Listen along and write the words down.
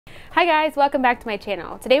Hi guys, welcome back to my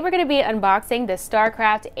channel. Today we're going to be unboxing the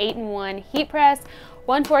Starcraft 8-in-1 heat press.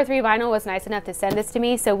 143 Vinyl was nice enough to send this to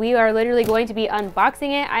me, so we are literally going to be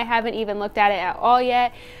unboxing it. I haven't even looked at it at all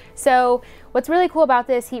yet. So what's really cool about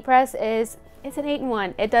this heat press is it's an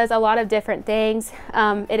 8-in-1. It does a lot of different things.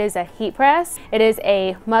 It is a heat press. It is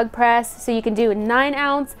a mug press, so you can do 9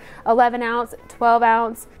 ounce, 11 ounce, 12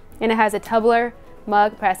 ounce, and it has a tumbler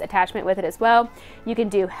mug press attachment with it as well. You can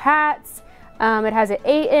do hats. It has an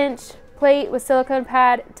 8-inch plate with silicone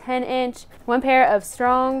pad, 10-inch, 1 pair of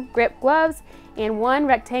strong grip gloves, and 1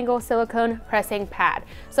 rectangle silicone pressing pad.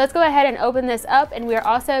 So let's go ahead and open this up, and we're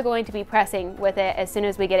also going to be pressing with it as soon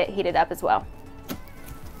as we get it heated up as well.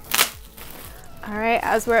 All right,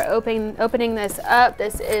 as we're opening this up,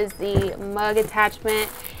 this is the mug attachment,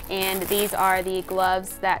 and these are the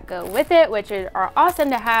gloves that go with it, which are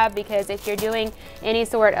awesome to have because if you're doing any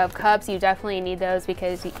sort of cups, you definitely need those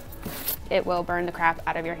because it will burn the crap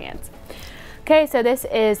out of your hands. Okay, so this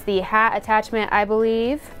is the hat attachment, I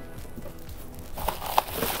believe.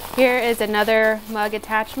 Here is another mug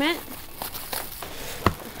attachment.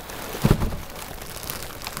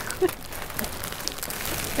 You're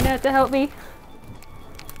gonna have to help me.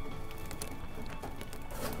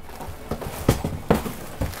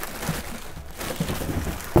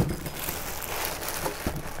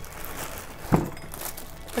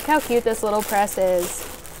 Look how cute this little press is.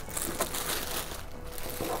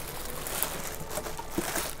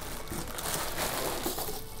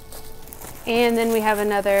 And then we have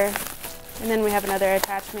another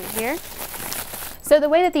attachment here. So the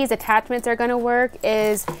way that these attachments are going to work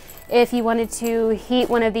is if you wanted to heat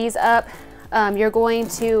one of these up, you're going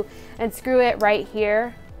to unscrew it right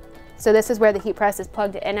here. So this is where the heat press is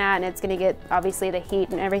plugged in at, and it's going to get obviously the heat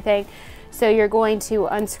and everything. So you're going to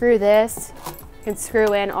unscrew this and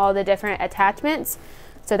screw in all the different attachments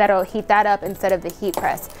so that'll heat that up instead of the heat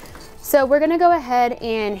press. So we're gonna go ahead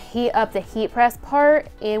and heat up the heat press part,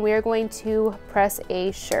 and we're going to press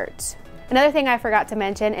a shirt. Another thing I forgot to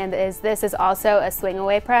mention is this is also a swing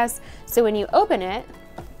away press. So when you open it,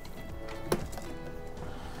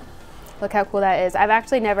 look how cool that is. I've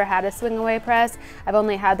actually never had a swing away press. I've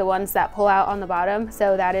only had the ones that pull out on the bottom.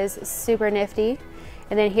 So that is super nifty.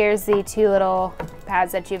 And then here's the 2 little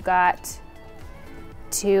pads that you've got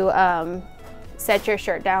to set your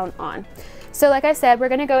shirt down on. So like I said, we're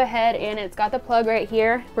gonna go ahead, and it's got the plug right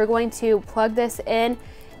here. We're going to plug this in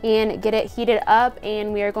and get it heated up,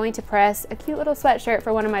 and we are going to press a cute little sweatshirt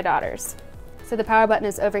for one of my daughters. So the power button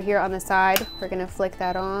is over here on the side. We're gonna flick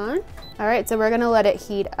that on. All right, so we're gonna let it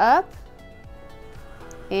heat up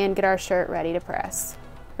and get our shirt ready to press.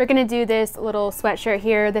 We're gonna do this little sweatshirt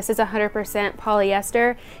here. This is 100%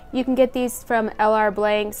 polyester. You can get these from LR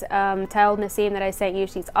Blanks. Tell Nassim that I sent you,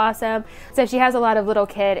 she's awesome. So she has a lot of little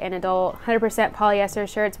kid and adult 100% polyester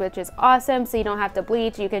shirts, which is awesome. So you don't have to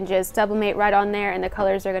bleach, you can just sublimate right on there, and the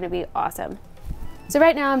colors are gonna be awesome. So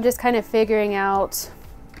right now I'm just kind of figuring out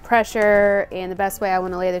pressure and the best way I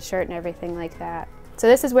wanna lay the shirt and everything like that. So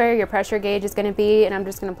this is where your pressure gauge is gonna be, and I'm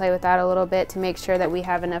just gonna play with that a little bit to make sure that we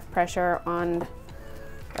have enough pressure on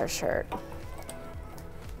our shirt.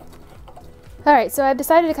 All right, so I've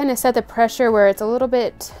decided to kind of set the pressure where it's a little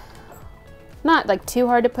bit, not like too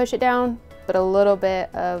hard to push it down, but a little bit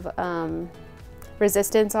of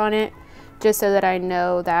resistance on it, just so that I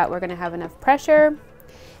know that we're gonna have enough pressure.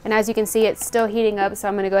 And as you can see, it's still heating up, so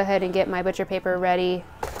I'm gonna go ahead and get my butcher paper ready.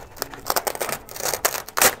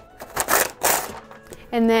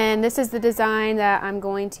 And then this is the design that I'm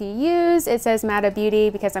going to use. It says Mata Beauty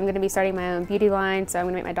because I'm gonna be starting my own beauty line. So I'm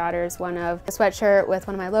gonna make my daughter's one of a sweatshirt with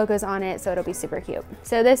one of my logos on it, so it'll be super cute.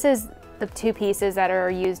 So this is the 2 pieces that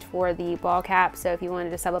are used for the ball cap. So if you wanted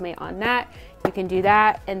to sublimate on that, you can do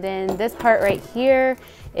that. And then this part right here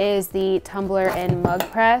is the tumbler and mug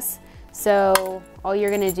press. So all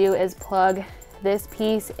you're gonna do is plug this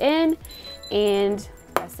piece in, and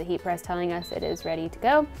that's the heat press telling us it is ready to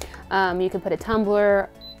go. You can put a tumbler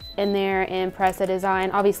in there and press a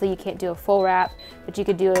design. Obviously you can't do a full wrap, but you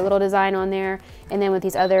could do a little design on there. And then with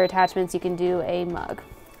these other attachments, you can do a mug.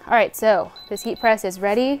 All right, so this heat press is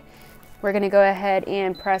ready. We're gonna go ahead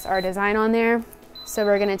and press our design on there. So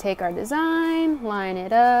we're gonna take our design, line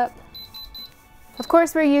it up. Of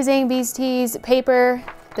course, we're using Bees Tees paper,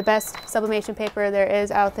 the best sublimation paper there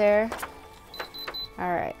is out there.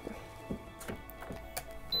 All right.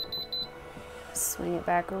 Swing it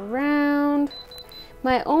back around.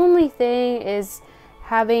 My only thing is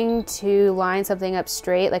having to line something up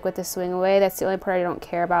straight, like with the swing away. That's the only part I don't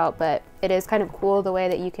care about, but it is kind of cool the way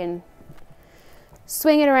that you can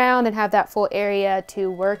swing it around and have that full area to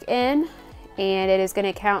work in. And it is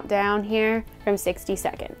going to count down here from 60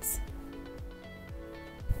 seconds.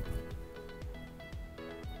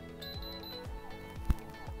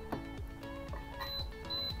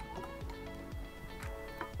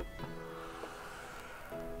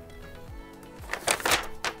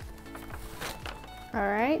 All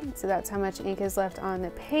right, so that's how much ink is left on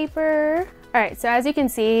the paper. All right, so as you can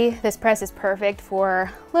see, this press is perfect for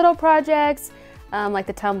little projects like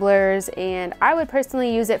the tumblers, and I would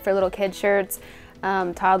personally use it for little kid shirts,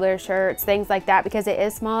 toddler shirts, things like that, because it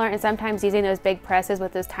is smaller, and sometimes using those big presses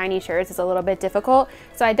with those tiny shirts is a little bit difficult.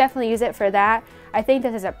 So I definitely use it for that. I think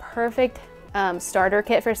this is a perfect starter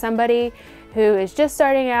kit for somebody who is just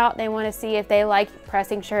starting out. They want to see if they like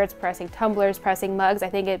pressing shirts, pressing tumblers, pressing mugs. I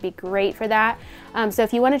think it'd be great for that. So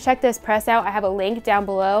if you want to check this press out, I have a link down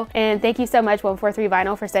below. And thank you so much 143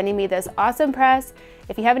 Vinyl for sending me this awesome press.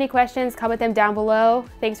 If you have any questions, comment them down below.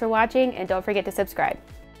 Thanks for watching, and don't forget to subscribe.